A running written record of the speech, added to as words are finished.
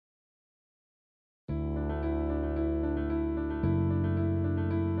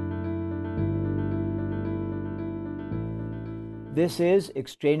This is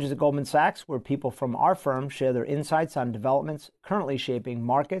Exchanges at Goldman Sachs, where people from our firm share their insights on developments currently shaping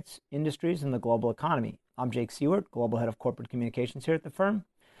markets, industries, and the global economy. I'm Jake Seward, Global Head of Corporate Communications here at the firm.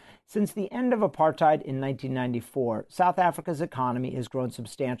 Since the end of apartheid in 1994, South Africa's economy has grown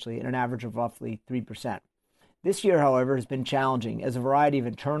substantially at an average of roughly 3%. This year, however, has been challenging as a variety of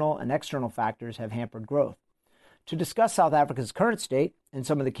internal and external factors have hampered growth. To discuss South Africa's current state and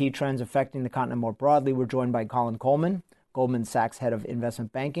some of the key trends affecting the continent more broadly, we're joined by Colin Coleman, Goldman Sachs Head of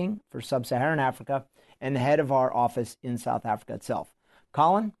Investment Banking for Sub-Saharan Africa and the head of our office in South Africa itself.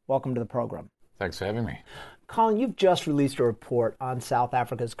 Colin, welcome to the program. Thanks for having me. Colin, you've just released a report on South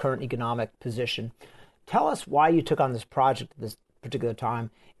Africa's current economic position. Tell us why you took on this project at this particular time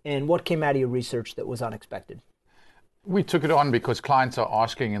and what came out of your research that was unexpected. We took it on because clients are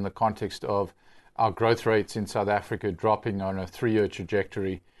asking in the context of our growth rates in South Africa dropping on a 3-year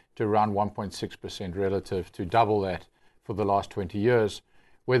trajectory to around 1.6% relative to double that for the last 20 years,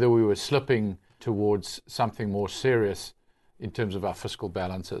 whether we were slipping towards something more serious in terms of our fiscal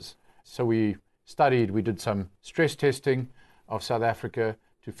balances. So we did some stress testing of South Africa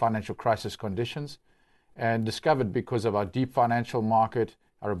to financial crisis conditions and discovered because of our deep financial market,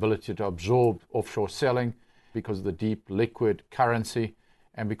 our ability to absorb offshore selling, because of the deep liquid currency,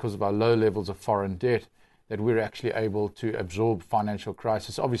 and because of our low levels of foreign debt, that we're actually able to absorb financial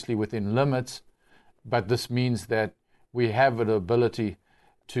crisis, obviously within limits, but this means that we have an ability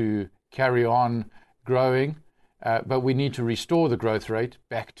to carry on growing, but we need to restore the growth rate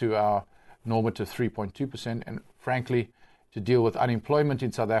back to our normative 3.2%, and frankly, to deal with unemployment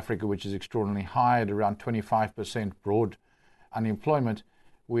in South Africa, which is extraordinarily high at around 25% broad unemployment,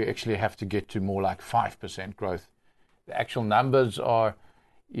 we actually have to get to more like 5% growth. The actual numbers are,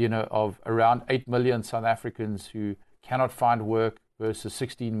 of around 8 million South Africans who cannot find work versus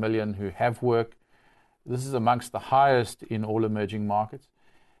 16 million who have work. This is amongst the highest in all emerging markets.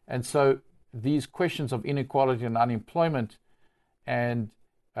 And so these questions of inequality and unemployment and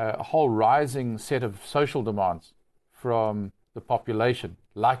a whole rising set of social demands from the population,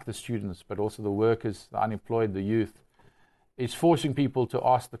 like the students, but also the workers, the unemployed, the youth, is forcing people to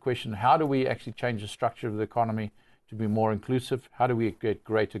ask the question, how do we actually change the structure of the economy to be more inclusive? How do we get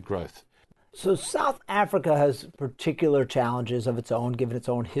greater growth? So South Africa has particular challenges of its own, given its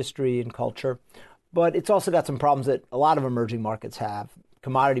own history and culture, but it's also got some problems that a lot of emerging markets have.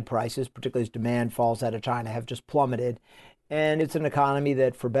 Commodity prices, particularly as demand falls out of China, have just plummeted. And it's an economy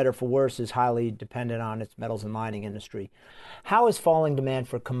that, for better or for worse, is highly dependent on its metals and mining industry. How has falling demand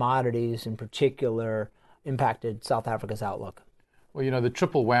for commodities in particular impacted South Africa's outlook? Well, the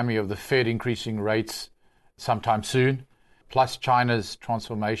triple whammy of the Fed increasing rates sometime soon, plus China's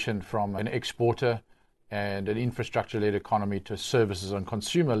transformation from an exporter and an infrastructure-led economy to a services and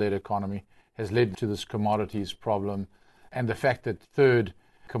consumer-led economy has led to this commodities problem. And the fact that third,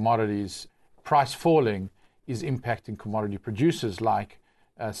 commodities price falling is impacting commodity producers like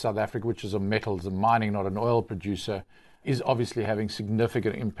South Africa, which is a metals and mining, not an oil producer, is obviously having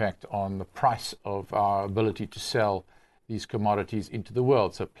significant impact on the price of our ability to sell these commodities into the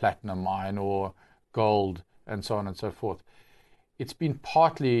world. So platinum, iron ore, gold, and so on and so forth. It's been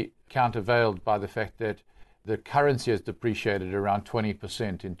partly countervailed by the fact that the currency has depreciated around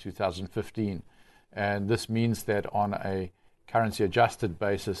 20% in 2015. And this means that on a currency adjusted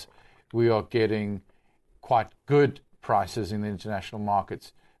basis, we are getting quite good prices in the international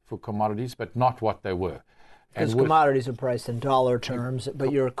markets for commodities, but not what they were. Because commodities are priced in dollar terms,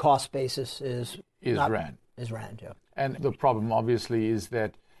 but your cost basis is rand. Is rand, yeah. And the problem obviously is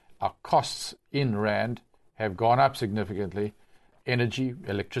that our costs in rand have gone up significantly. Energy,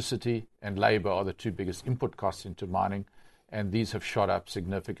 electricity, and labor are the two biggest input costs into mining, and these have shot up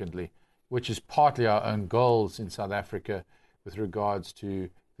significantly, which is partly our own goals in South Africa with regards to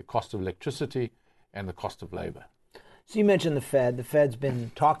the cost of electricity and the cost of labor. So you mentioned the Fed. The Fed's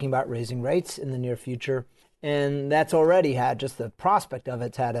been talking about raising rates in the near future, and that's already had, just the prospect of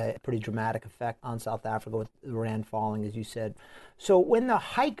it's had a pretty dramatic effect on South Africa with the rand falling, as you said. So when the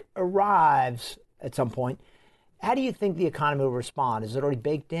hike arrives at some point, how do you think the economy will respond? Is it already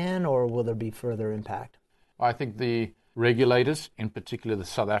baked in, or will there be further impact? I think the regulators, in particular the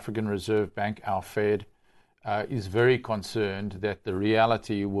South African Reserve Bank, our Fed, is very concerned that the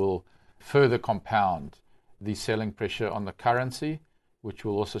reality will further compound the selling pressure on the currency, which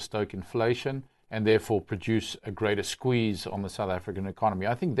will also stoke inflation and therefore produce a greater squeeze on the South African economy.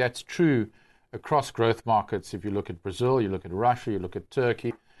 I think that's true across growth markets. If you look at Brazil, you look at Russia, you look at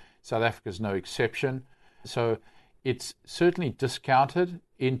Turkey, South Africa is no exception. So it's certainly discounted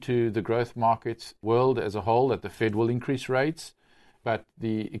into the growth markets world as a whole that the Fed will increase rates, but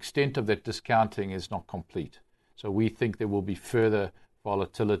the extent of that discounting is not complete. So we think there will be further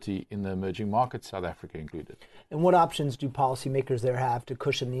volatility in the emerging markets, South Africa included. And what options do policymakers there have to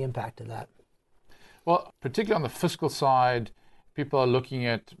cushion the impact of that? Well, particularly on the fiscal side, people are looking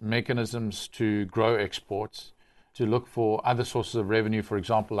at mechanisms to grow exports, to look for other sources of revenue, for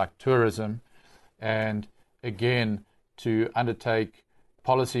example, like tourism, and again, to undertake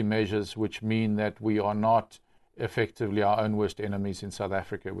policy measures which mean that we are not effectively our own worst enemies in South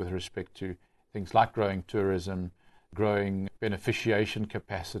Africa with respect to things like growing tourism, growing beneficiation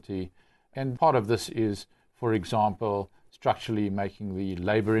capacity. And part of this is, for example, structurally making the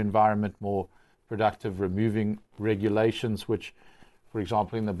labor environment more productive, removing regulations which, for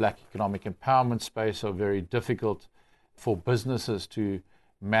example, in the black economic empowerment space are very difficult for businesses to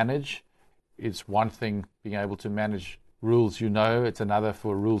manage. It's one thing being able to manage rules, it's another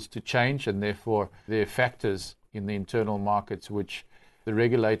for rules to change, and therefore there are factors in the internal markets which the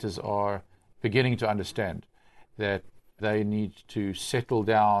regulators are beginning to understand, that they need to settle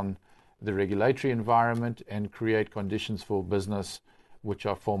down the regulatory environment and create conditions for business which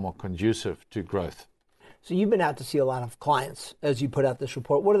are far more conducive to growth. So you've been out to see a lot of clients as you put out this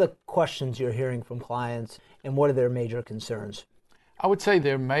report. What are the questions you're hearing from clients, and what are their major concerns? I would say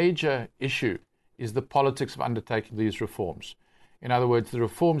their major issue is the politics of undertaking these reforms. In other words, the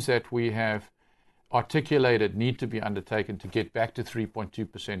reforms that we have articulated need to be undertaken to get back to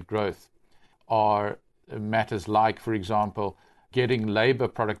 3.2% growth are matters like, for example, getting labor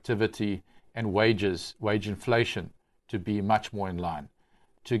productivity and wage inflation to be much more in line,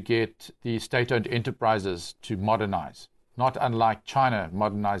 to get the state-owned enterprises to modernize, not unlike China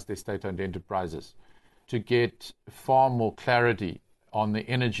modernize their state-owned enterprises, to get far more clarity on the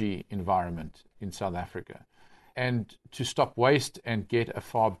energy environment in South Africa, and to stop waste and get a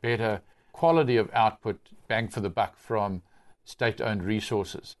far better quality of output, bang for the buck, from state-owned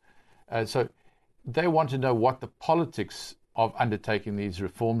resources. So they want to know what the politics of undertaking these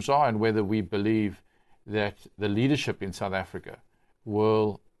reforms are and whether we believe that the leadership in South Africa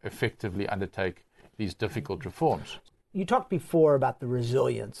will effectively undertake these difficult reforms. You talked before about the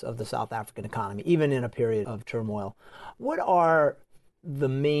resilience of the South African economy, even in a period of turmoil. What are the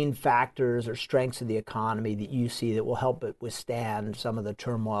main factors or strengths of the economy that you see that will help it withstand some of the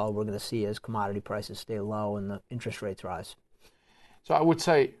turmoil we're going to see as commodity prices stay low and the interest rates rise? So I would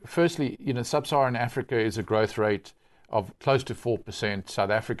say, firstly, sub-Saharan Africa is a growth rate of close to 4%.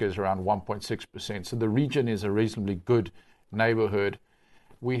 South Africa is around 1.6%. So the region is a reasonably good neighborhood.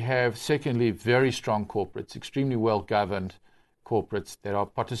 We have, secondly, very strong corporates, extremely well-governed corporates that are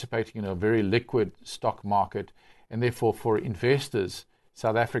participating in a very liquid stock market. And therefore, for investors,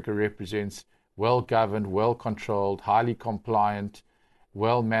 South Africa represents well-governed, well-controlled, highly compliant,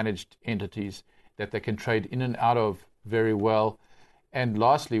 well-managed entities that they can trade in and out of very well. And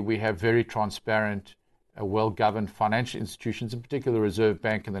lastly, we have very transparent, well-governed financial institutions, in particular the Reserve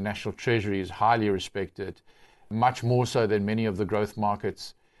Bank and the National Treasury is highly respected, much more so than many of the growth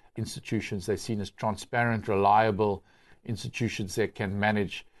markets institutions. They're seen as transparent, reliable institutions that can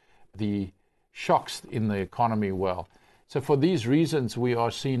manage the shocks in the economy well. So for these reasons, we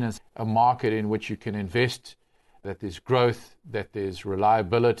are seen as a market in which you can invest, that there's growth, that there's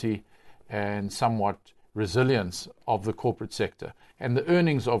reliability, and somewhat resilience of the corporate sector. And the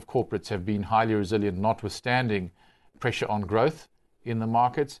earnings of corporates have been highly resilient, notwithstanding pressure on growth in the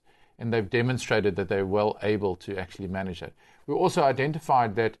markets, and they've demonstrated that they're well able to actually manage that. We also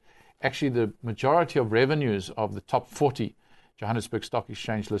identified that actually the majority of revenues of the top 40 Johannesburg Stock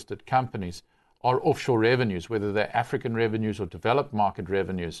Exchange listed companies are offshore revenues, whether they're African revenues or developed market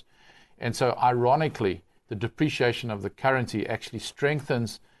revenues. And so ironically, the depreciation of the currency actually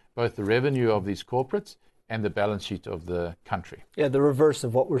strengthens both the revenue of these corporates and the balance sheet of the country. Yeah, the reverse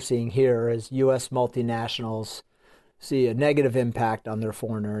of what we're seeing here is U.S. multinationals see a negative impact on their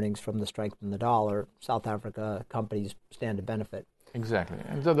foreign earnings from the strength in the dollar. South Africa companies stand to benefit. Exactly.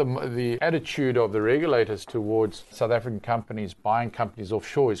 And so the attitude of the regulators towards South African companies buying companies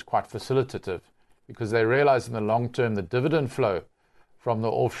offshore is quite facilitative, because they realize in the long term the dividend flow from the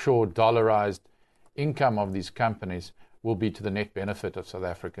offshore dollarized income of these companies will be to the net benefit of South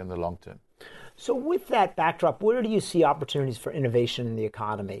Africa in the long term. So with that backdrop, where do you see opportunities for innovation in the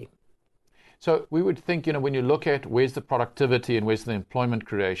economy? So we would think, when you look at where's the productivity and where's the employment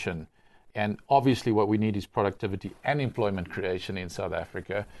creation, and obviously what we need is productivity and employment creation in South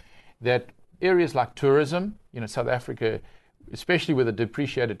Africa, that areas like tourism, South Africa, especially with a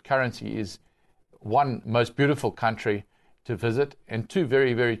depreciated currency, is one, most beautiful country to visit, and two,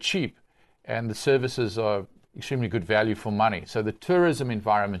 very, very cheap. And the services are extremely good value for money. So the tourism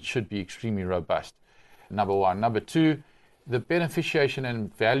environment should be extremely robust, number one. Number two, the beneficiation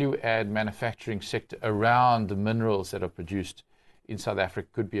and value-add manufacturing sector around the minerals that are produced in South Africa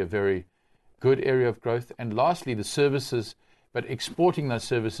could be a very good area of growth. And lastly, the services, but exporting those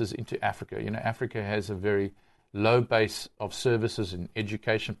services into Africa. Africa has a very low base of services in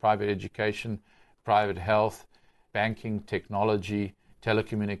education, private health, banking, technology,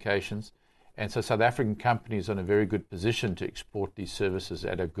 telecommunications. And so South African companies are in a very good position to export these services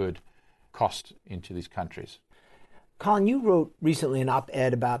at a good cost into these countries. Colin, you wrote recently an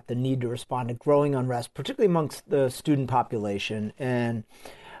op-ed about the need to respond to growing unrest, particularly amongst the student population, and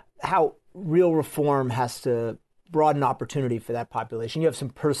how real reform has to broaden opportunity for that population. You have some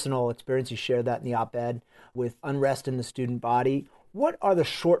personal experience. You shared that in the op-ed with unrest in the student body. What are the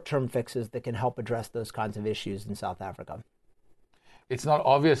short-term fixes that can help address those kinds of issues in South Africa? It's not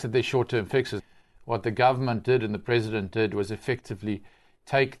obvious that they're short-term fixes. What the government did and the president did was effectively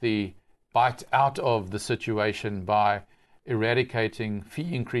take the bite out of the situation by eradicating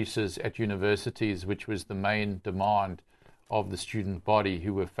fee increases at universities, which was the main demand of the student body,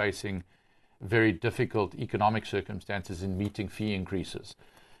 who were facing very difficult economic circumstances in meeting fee increases.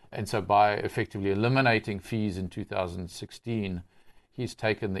 And so by effectively eliminating fees in 2016, he's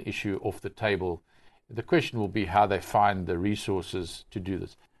taken the issue off the table. The question will be how they find the resources to do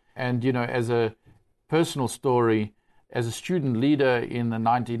this. And, as a personal story, as a student leader in the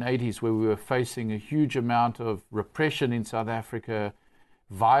 1980s, where we were facing a huge amount of repression in South Africa,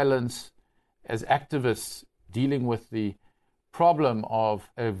 violence, as activists dealing with the problem of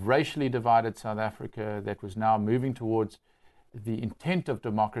a racially divided South Africa that was now moving towards the intent of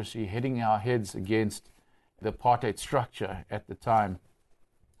democracy, heading our heads against the apartheid structure at the time,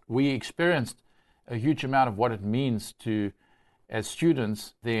 we experienced a huge amount of what it means to, as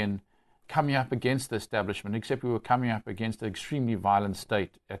students, then coming up against the establishment, except we were coming up against an extremely violent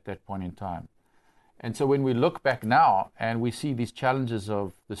state at that point in time. And so when we look back now and we see these challenges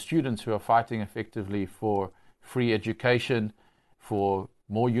of the students who are fighting effectively for free education, for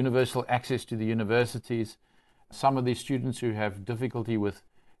more universal access to the universities, some of these students who have difficulty with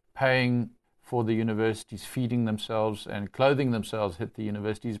paying for the universities, feeding themselves and clothing themselves at the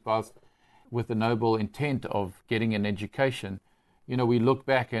universities, both with the noble intent of getting an education, we look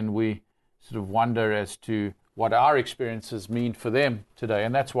back and we sort of wonder as to what our experiences mean for them today.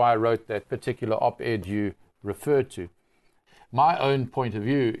 And that's why I wrote that particular op-ed you referred to. My own point of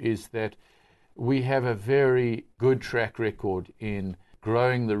view is that we have a very good track record in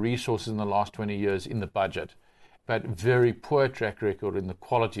growing the resources in the last 20 years in the budget, but very poor track record in the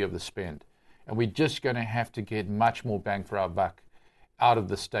quality of the spend. And we're just going to have to get much more bang for our buck out of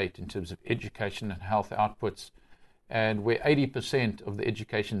the state in terms of education and health outputs. And where 80% of the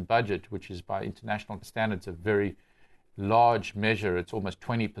education budget, which is by international standards a very large measure, it's almost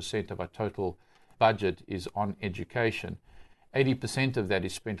 20% of our total budget is on education, 80% of that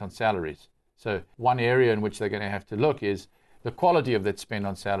is spent on salaries. So one area in which they're going to have to look is the quality of that spend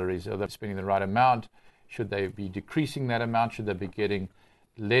on salaries. Are they spending the right amount? Should they be decreasing that amount? Should they be getting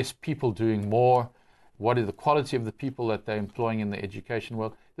less people doing more? What is the quality of the people that they're employing in the education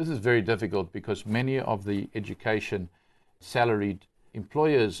world? This is very difficult because many of the education salaried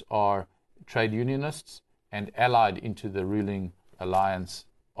employers are trade unionists and allied into the ruling alliance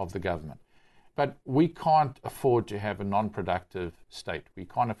of the government. But we can't afford to have a non-productive state. We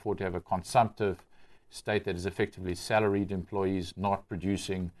can't afford to have a consumptive state that is effectively salaried employees not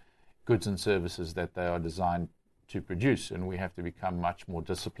producing goods and services that they are designed to produce. And we have to become much more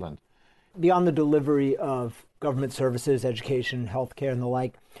disciplined. Beyond the delivery of government services, education, healthcare, and the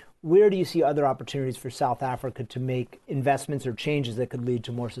like, where do you see other opportunities for South Africa to make investments or changes that could lead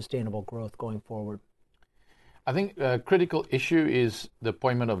to more sustainable growth going forward? I think a critical issue is the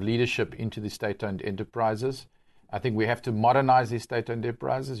appointment of leadership into the state-owned enterprises. I think we have to modernize these state-owned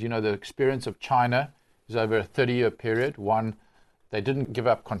enterprises. The experience of China is over a 30-year period. One, they didn't give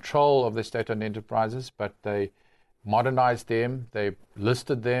up control of their state-owned enterprises, but they modernized them, they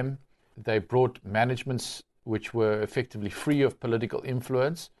listed them, they brought managements which were effectively free of political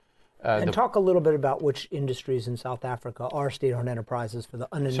influence. And talk a little bit about which industries in South Africa are state-owned enterprises for the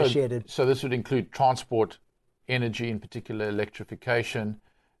uninitiated. So this would include transport, energy, in particular electrification,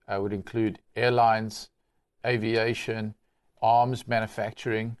 would include airlines, aviation, arms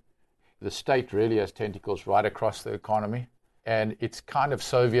manufacturing. The state really has tentacles right across the economy, and it's kind of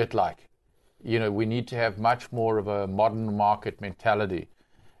Soviet-like. We need to have much more of a modern market mentality.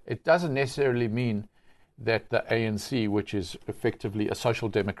 It doesn't necessarily mean that the ANC, which is effectively a social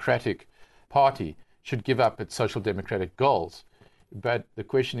democratic party, should give up its social democratic goals. But the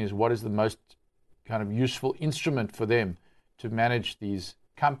question is, what is the most kind of useful instrument for them to manage these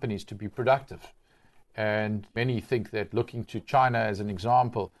companies to be productive? And many think that looking to China as an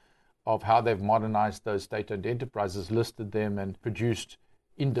example of how they've modernized those state-owned enterprises, listed them and produced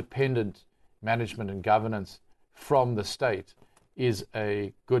independent management and governance from the state, is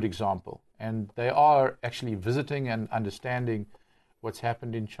a good example. And they are actually visiting and understanding what's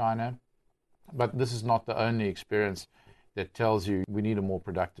happened in China. But this is not the only experience that tells you we need a more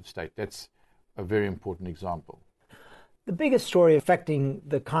productive state. That's a very important example. The biggest story affecting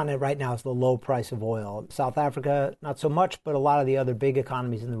the continent right now is the low price of oil. South Africa, not so much, but a lot of the other big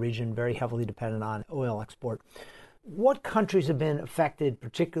economies in the region very heavily dependent on oil export. What countries have been affected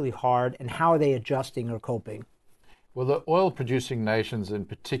particularly hard, and how are they adjusting or coping? Well, the oil-producing nations, in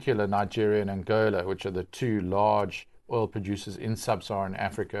particular Nigeria and Angola, which are the two large oil producers in sub-Saharan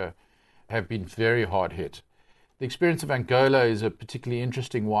Africa, have been very hard hit. The experience of Angola is a particularly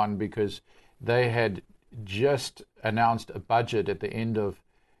interesting one because they had just announced a budget at the end of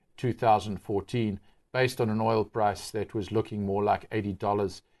 2014 based on an oil price that was looking more like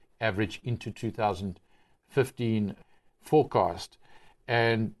 $80 average into 2015 forecast.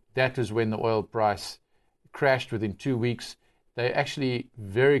 And that was when the oil price crashed within 2 weeks. They actually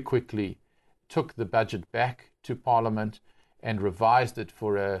very quickly took the budget back to Parliament and revised it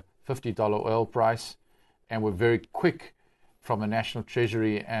for a $50 oil price, and were very quick from a national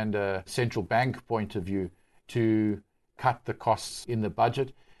treasury and a central bank point of view to cut the costs in the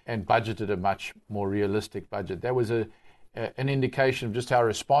budget and budgeted a much more realistic budget. That was an indication of just how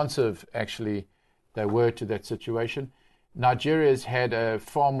responsive actually they were to that situation. Nigeria's had a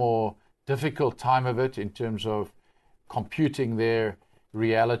far more difficult time of it in terms of computing their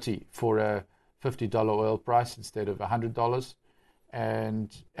reality for a $50 oil price instead of $100.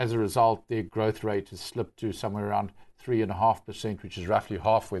 And as a result, their growth rate has slipped to somewhere around 3.5%, which is roughly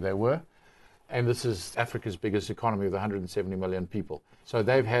half where they were. And this is Africa's biggest economy with 170 million people. So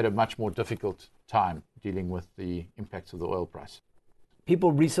they've had a much more difficult time dealing with the impacts of the oil price.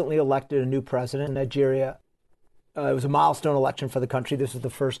 People recently elected a new president in Nigeria. It was a milestone election for the country. This was the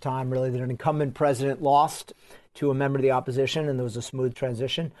first time, really, that an incumbent president lost to a member of the opposition, and there was a smooth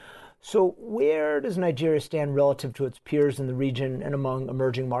transition. So where does Nigeria stand relative to its peers in the region and among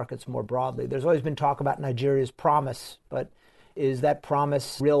emerging markets more broadly? There's always been talk about Nigeria's promise, but is that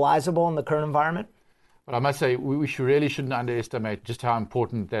promise realizable in the current environment? But I must say, we really shouldn't underestimate just how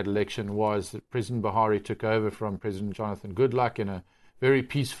important that election was. That President Buhari took over from President Jonathan Goodluck in a very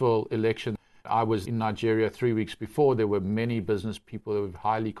peaceful election. I was in Nigeria 3 weeks before. There were many business people that were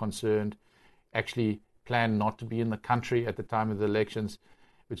highly concerned, actually planned not to be in the country at the time of the elections,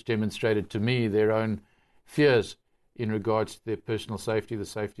 which demonstrated to me their own fears in regards to their personal safety, the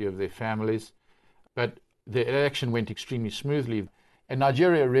safety of their families. But the election went extremely smoothly. And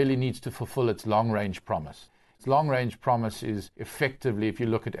Nigeria really needs to fulfill its long-range promise. Its long-range promise is effectively, if you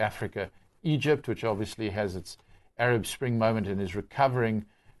look at Africa, Egypt, which obviously has its Arab Spring moment and is recovering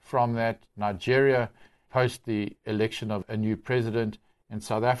from that, Nigeria, post the election of a new president, and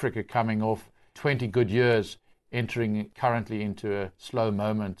South Africa coming off 20 good years, entering currently into a slow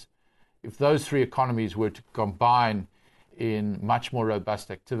moment. If those three economies were to combine in much more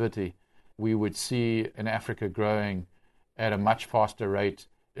robust activity, we would see an Africa growing at a much faster rate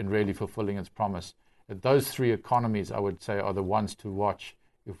and really fulfilling its promise. But those three economies, I would say, are the ones to watch.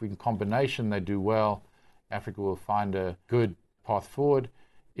 If in combination they do well, Africa will find a good path forward.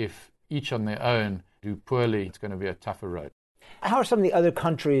 If each on their own do poorly, it's going to be a tougher road. How are some of the other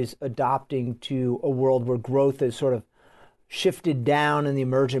countries adopting to a world where growth is sort of shifted down in the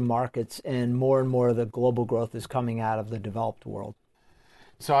emerging markets and more of the global growth is coming out of the developed world?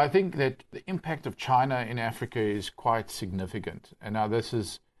 So I think that the impact of China in Africa is quite significant. And now this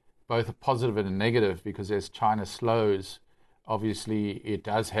is both a positive and a negative, because as China slows, obviously it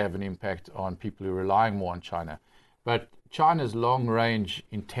does have an impact on people who are relying more on China. But China's long-range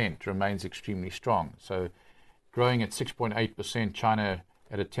intent remains extremely strong. So growing at 6.8%, China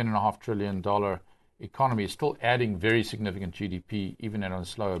at a $10.5 trillion economy is still adding very significant GDP, even on a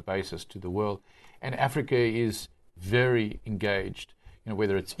slower basis, to the world. And Africa is very engaged.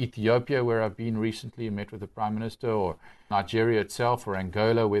 Whether it's Ethiopia, where I've been recently and met with the Prime Minister, or Nigeria itself, or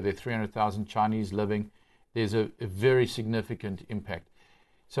Angola, where there are 300,000 Chinese living, there's a very significant impact.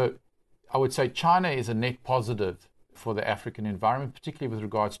 So I would say China is a net positive for the African environment, particularly with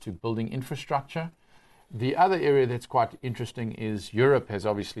regards to building infrastructure. The other area that's quite interesting is Europe has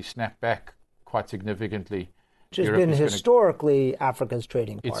obviously snapped back quite significantly. Which has been historically Africa's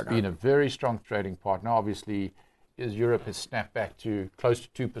trading partner. It's been a very strong trading partner. Obviously, as Europe has snapped back to close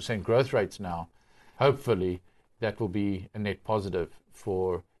to 2% growth rates now, hopefully that will be a net positive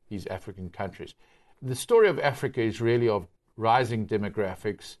for these African countries. The story of Africa is really of rising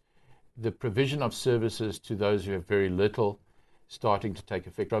demographics, the provision of services to those who have very little starting to take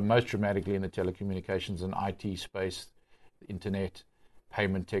effect, most dramatically in the telecommunications and IT space, internet,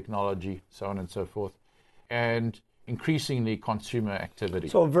 payment technology, so on and so forth, and increasingly consumer activity.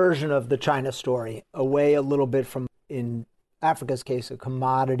 So a version of the China story, away a little bit from, in Africa's case, a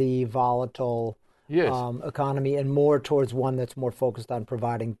commodity, volatile economy, and more towards one that's more focused on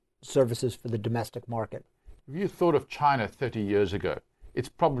providing services for the domestic market. If you thought of China 30 years ago, it's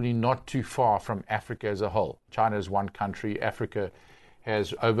probably not too far from Africa as a whole. China is one country. Africa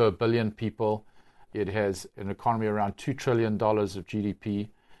has over 1 billion people. It has an economy around $2 trillion of GDP,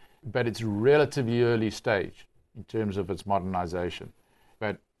 but it's relatively early stage in terms of its modernization.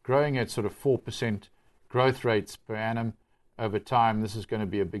 But growing at sort of 4% growth rates per annum over time, this is going to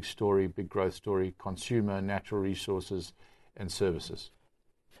be a big story, big growth story, consumer, natural resources, and services.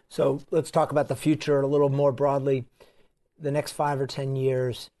 So let's talk about the future a little more broadly. The next 5 or 10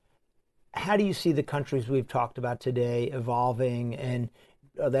 years, how do you see the countries we've talked about today evolving, and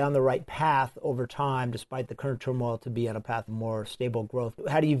are they on the right path over time, despite the current turmoil, to be on a path of more stable growth?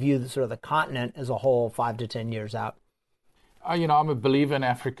 How do you view the continent as a whole 5 to 10 years out? I'm a believer in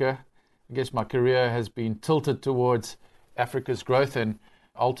Africa. I guess my career has been tilted towards Africa's growth, and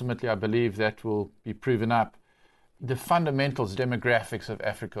ultimately I believe that will be proven up. The fundamentals, demographics of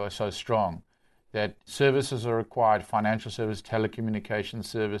Africa are so strong that services are required, financial services, telecommunication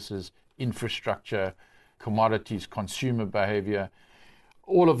services, infrastructure, commodities, consumer behavior.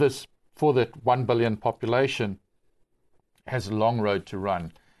 All of this for that 1 billion population has a long road to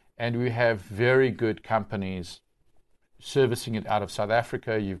run. And we have very good companies servicing it out of South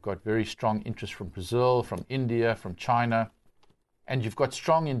Africa. You've got very strong interest from Brazil, from India, from China. And you've got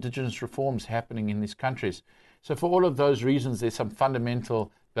strong indigenous reforms happening in these countries. So for all of those reasons, there's some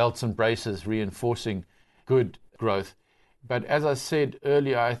fundamental belts and braces reinforcing good growth. But as I said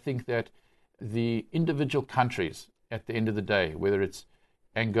earlier, I think that the individual countries, at the end of the day, whether it's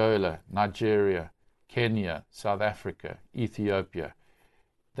Angola, Nigeria, Kenya, South Africa, Ethiopia,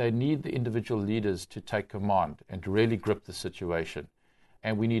 they need the individual leaders to take command and to really grip the situation.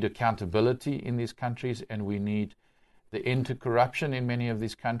 And we need accountability in these countries, and we need the end to corruption in many of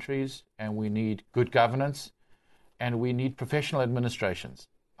these countries, and we need good governance, and we need professional administrations.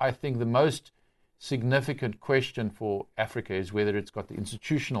 I think the most significant question for Africa is whether it's got the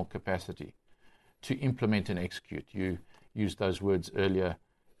institutional capacity to implement and execute. You used those words earlier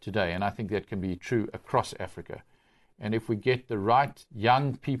today, and I think that can be true across Africa. And if we get the right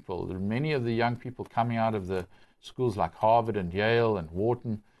young people, many of the young people coming out of the schools like Harvard and Yale and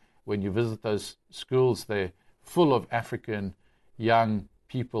Wharton, when you visit those schools, they're full of African young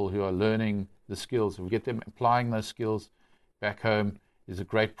people who are learning the skills. If we get them applying those skills back home, there's a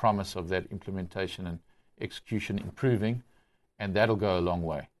great promise of that implementation and execution improving, and that'll go a long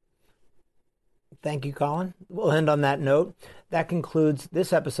way. Thank you, Colin. We'll end on that note. That concludes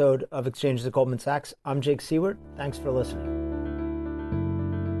this episode of Exchanges at Goldman Sachs. I'm Jake Siewert. Thanks for listening.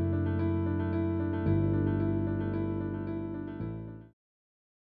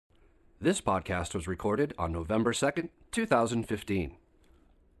 This podcast was recorded on November 2nd, 2015.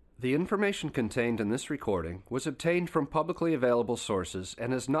 The information contained in this recording was obtained from publicly available sources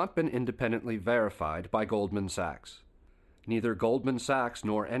and has not been independently verified by Goldman Sachs. Neither Goldman Sachs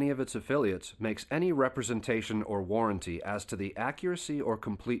nor any of its affiliates makes any representation or warranty as to the accuracy or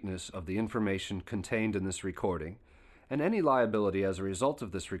completeness of the information contained in this recording, and any liability as a result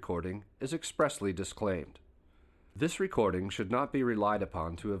of this recording is expressly disclaimed. This recording should not be relied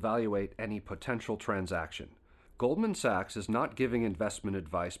upon to evaluate any potential transaction. Goldman Sachs is not giving investment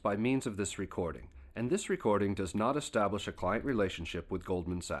advice by means of this recording, and this recording does not establish a client relationship with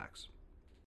Goldman Sachs.